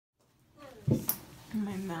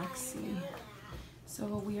My Maxie. So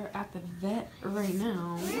we are at the vet right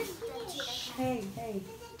now. Hey.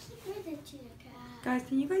 Guys,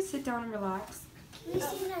 can you guys sit down and relax?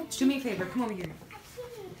 Do me a favor. Come over here.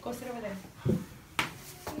 Go sit over there.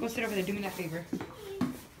 Go sit over there. Do me that favor.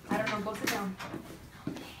 I don't know. Go sit down.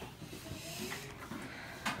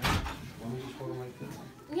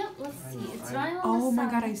 Yep, let's see. It's right on Oh the my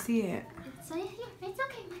side. God, I see it. It's right here. It's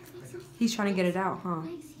okay, Max. He's trying to get it out, huh?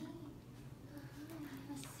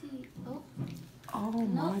 Let's see. Oh. Oh No,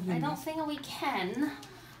 my I don't goodness. think we can.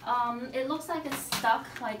 It looks like it's stuck,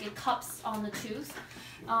 like it cups on the tooth.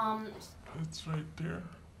 It's right there.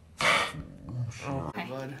 Okay.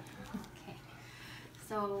 Okay.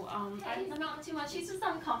 So, not too much. He's just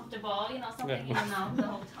uncomfortable, you know, something in the mouth the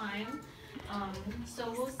whole time.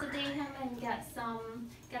 So we'll sedate him and get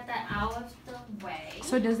that out of the way.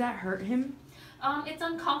 So does that hurt him? It's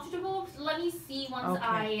uncomfortable. Let me see once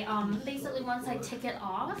Okay. basically once I take it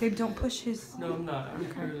off. Babe, don't push his... No, I'm not.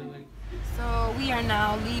 I'm really like... So we are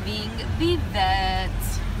now leaving the vet.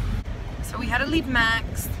 So we had to leave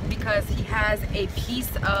Max because he has a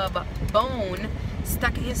piece of bone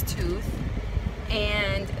stuck in his tooth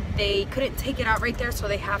and they couldn't take it out right there, so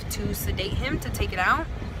they have to sedate him to take it out.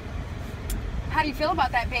 How do you feel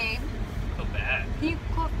about that, babe? So bad. Can you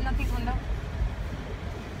close Nothing's window?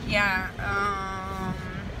 Yeah, I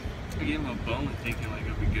gave him a bone thinking like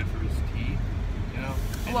it'd be good for his teeth, you know?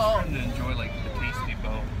 And Well- trying to enjoy like the tasty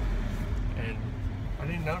bone. And I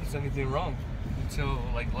didn't notice anything wrong until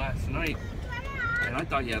like last night. And I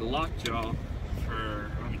thought you had a lockjaw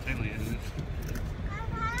for, I mean, technically it's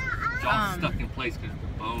jaw's stuck in place because the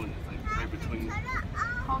bone is like right between.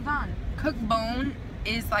 hold on. Cooked bone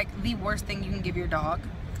is like the worst thing you can give your dog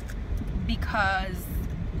because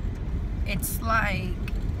it's like,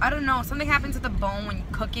 I don't know, something happens with the bone when you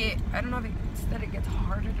cook it. I don't know if it's that it gets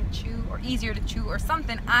harder to chew or easier to chew or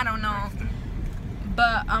something. I don't know.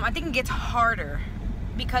 But I think it gets harder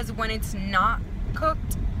because when it's not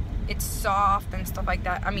cooked, it's soft and stuff like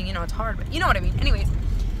that. I mean, you know, it's hard, but you know what I mean. Anyways,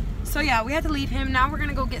 so yeah, we had to leave him. Now we're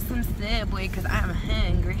gonna go get some Subway because I'm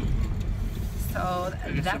hungry. So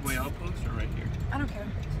that's Subway outpost or right here? I don't care.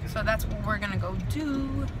 So that's what we're gonna go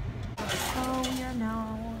do. So we are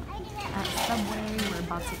now at Subway. We're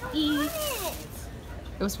about to eat.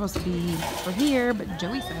 It was supposed to be for here, but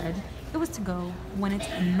Joey said it was to go when it's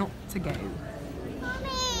not to go.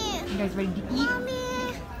 You guys ready to eat?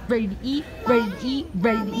 Ready to eat? Ready to eat?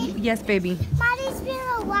 Ready to eat? Yes, baby. Mommy's been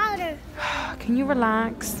a louder. Can you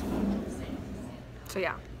relax? So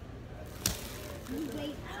yeah.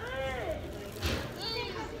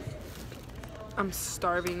 I'm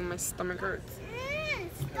starving. My stomach hurts.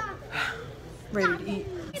 Ready to eat.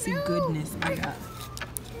 See goodness I got.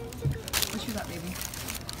 What you got, baby?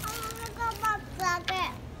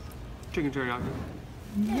 Chicken teriyaki.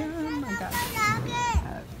 Yeah, I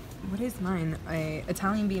got. What is mine? A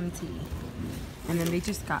Italian BMT. And then they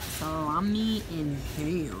just got salami and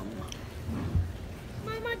ham.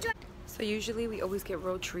 So usually we always get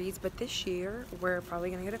real trees, but this year we're probably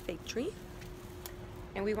gonna get a fake tree.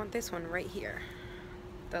 And we want this one right here.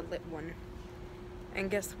 The lit one.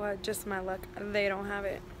 And guess what? Just my luck, they don't have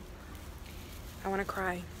it. I wanna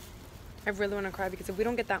cry. I really wanna cry because if we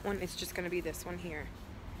don't get that one, it's just gonna be this one here.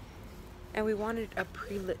 And we wanted a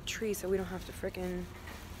pre-lit tree so we don't have to freaking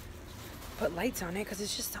put lights on it because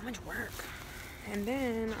it's just so much work. And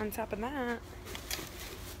then on top of that,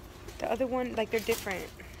 the other one, like, they're different.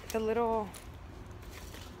 The little,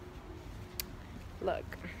 look,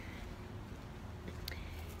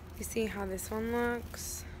 you see how this one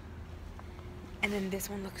looks, and then this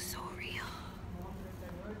one looks so real.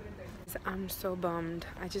 I'm so bummed.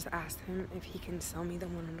 I just asked him if he can sell me the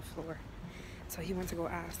one on the floor, so he wants to go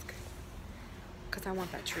ask because I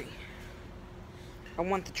want that tree. I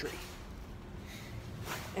want the tree,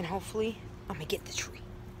 and hopefully I'm gonna get the tree.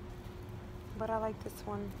 But I like this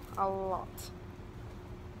one a lot.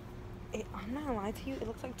 I'm not gonna lie to you, it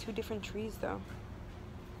looks like two different trees though.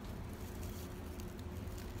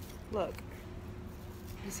 Look,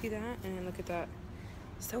 you see that? And then look at that.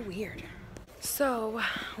 So weird. So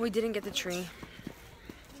we didn't get the tree.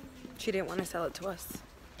 She didn't want to sell it to us,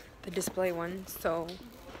 the display one. So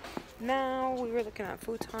now we were looking at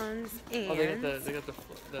futons and Oh, they got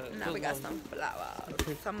the now we got some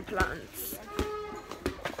flowers, some plants.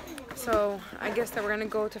 So I guess that we're gonna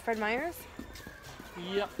go to Fred Meyer's.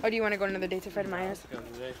 Yep. Or do you want to go another day to Fred Meyer's?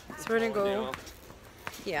 So we're gonna go.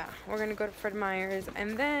 Yeah, we're gonna go to Fred Meyer's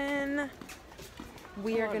and then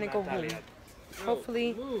we are gonna go home.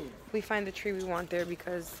 Hopefully we find the tree we want there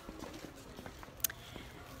because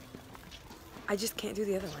I just can't do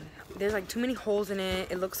the other one. There's like too many holes in it.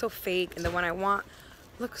 It looks so fake, and the one I want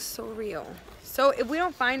looks so real. So if we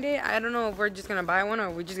don't find it, I don't know if we're just gonna buy one or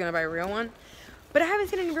we're just gonna buy a real one. But I haven't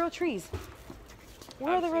seen any real trees.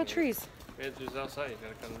 Where are the real trees? It's just outside. You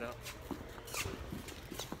gotta come down.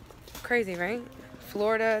 Crazy, right?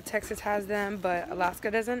 Florida, Texas has them, but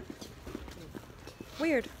Alaska doesn't.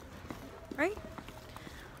 Weird, right?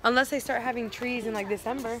 Unless they start having trees in like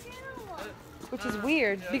December, which is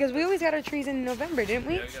weird because we always got our trees in November, didn't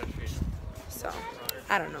we? Yeah, I got a tree. So,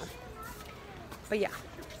 I don't know. But yeah.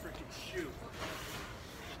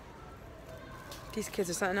 These kids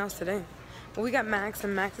are something else today. Well, we got Max,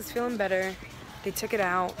 and Max is feeling better. They took it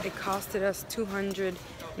out. It costed us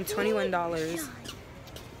 $221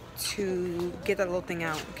 to get that little thing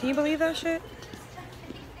out. Can you believe that shit?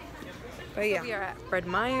 But yeah, we are at Fred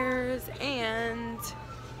Meyer's, and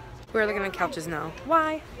we're looking at couches now.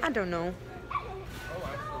 Why? I don't know.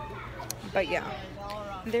 But yeah,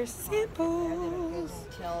 they're samples.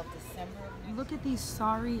 Look at these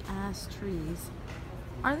sorry ass trees.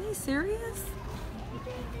 Are they serious?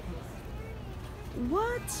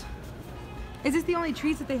 What? Is this the only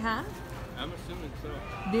trees that they have? I'm assuming so.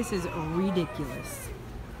 This is ridiculous.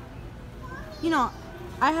 You know,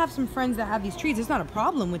 I have some friends that have these trees. It's not a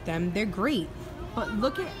problem with them. They're great. But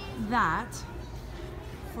look at that.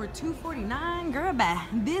 For $249, girl, bye.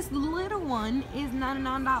 This little one is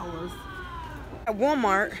 $99. At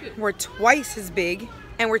Walmart, we're twice as big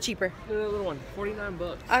and we're cheaper. The little one, 49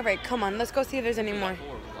 bucks. All right, come on. Let's go see if there's any more.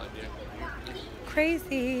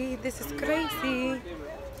 Crazy. This is crazy.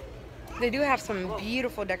 They do have some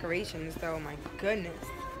beautiful decorations, though. My goodness.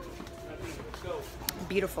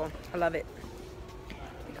 Beautiful. I love it.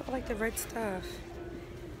 Look at like the red stuff.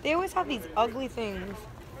 They always have these ugly things.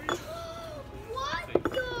 What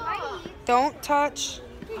the? Don't touch.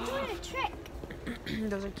 They're doing a trick.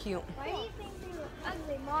 Those are cute. Why do you think they look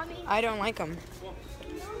ugly, Mommy? I don't like them.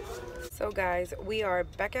 So guys, we are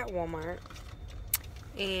back at Walmart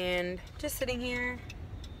and just sitting here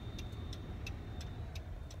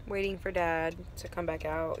waiting for Dad to come back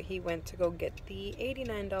out. He went to go get the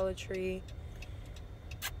 $89 tree,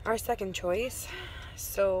 our second choice.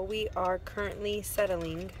 So we are currently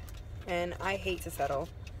settling, and I hate to settle,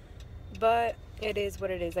 but it is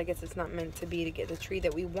what it is. I guess it's not meant to be to get the tree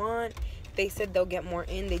that we want. They said they'll get more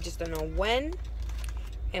in, they just don't know when,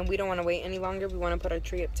 and we don't want to wait any longer. We want to put our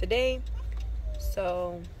tree up today,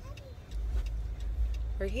 so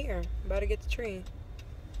we're here, about to get the tree.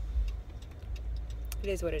 It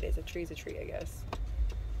is what it is. A tree's a tree, I guess.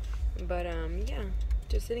 But yeah,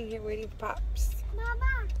 just sitting here waiting for Pops.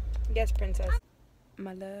 Mama. Yes, princess.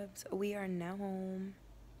 My loves, we are now home,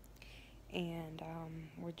 and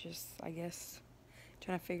we're just, I guess,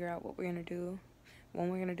 trying to figure out what we're gonna do, when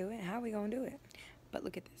we're gonna do it, how we gonna do it. But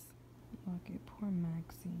look at this. Look at poor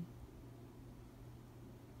Maxie.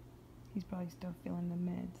 He's probably still feeling the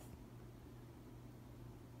meds.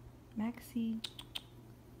 Maxie.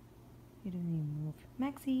 He doesn't even move.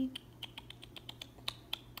 Maxie.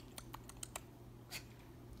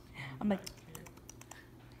 I'm like,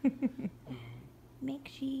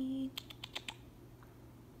 Maxie.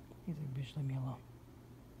 He's like, bitch, leave me alone.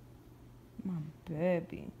 My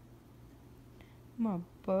baby. My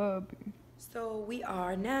baby. So we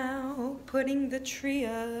are now putting the tree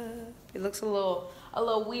up. It looks a little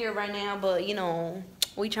weird right now, but you know,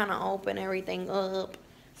 we trying to open everything up,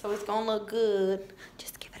 so it's gonna look good.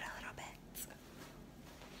 Just give it a little bit.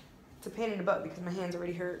 It's a pain in the butt because my hands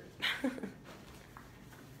already hurt.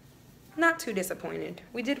 Not too disappointed.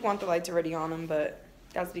 We did want the lights already on them, but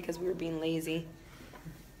that's because we were being lazy.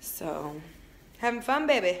 So, having fun,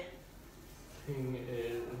 baby.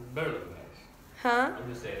 It better look nice. Huh? I'm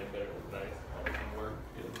just saying it better look nice. And work.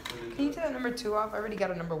 Can you take that number 2 off? I already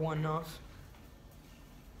got a number 1 off.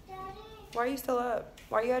 Why are you still up?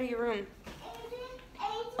 Why are you out of your room?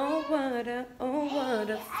 Oh what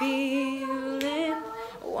a feeling.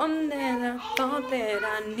 One that I thought that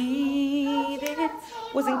I needed.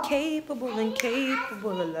 Was incapable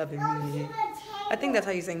of loving me. I think that's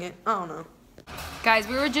how you sing it. I don't know. Guys,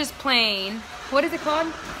 we were just playing. What is it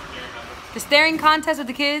called? The staring contest with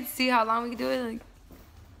the kids. See how long we can do it? Like,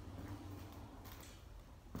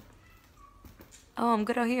 oh, I'm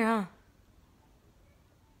good out here, huh?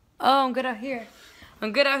 Oh, I'm good out here.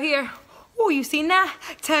 I'm good out here. Oh, you seen that?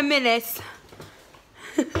 10 minutes.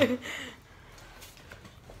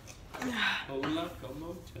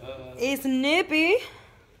 It's nippy.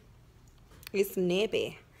 It's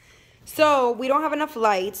nippy. So, we don't have enough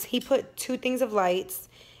lights. He put 2 things of lights.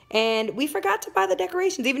 And we forgot to buy the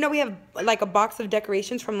decorations, even though we have like a box of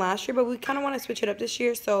decorations from last year. But we kind of want to switch it up this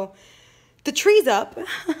year. So, the tree's up.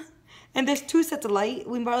 And there's 2 sets of light.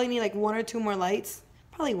 We probably need like 1 or 2 more lights.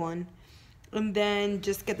 Probably 1. And then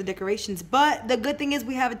just get the decorations. But the good thing is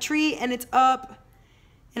we have a tree and it's up.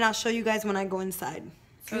 And I'll show you guys when I go inside.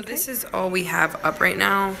 So this is all we have up right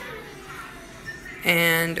now.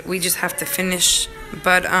 And we just have to finish.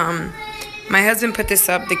 But my husband put this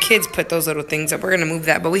up. The kids put those little things up. We're going to move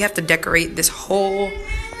that. But we have to decorate this whole...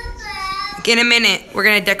 In a minute, we're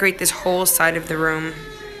going to decorate this whole side of the room.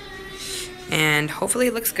 And hopefully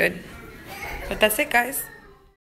it looks good. But that's it, guys.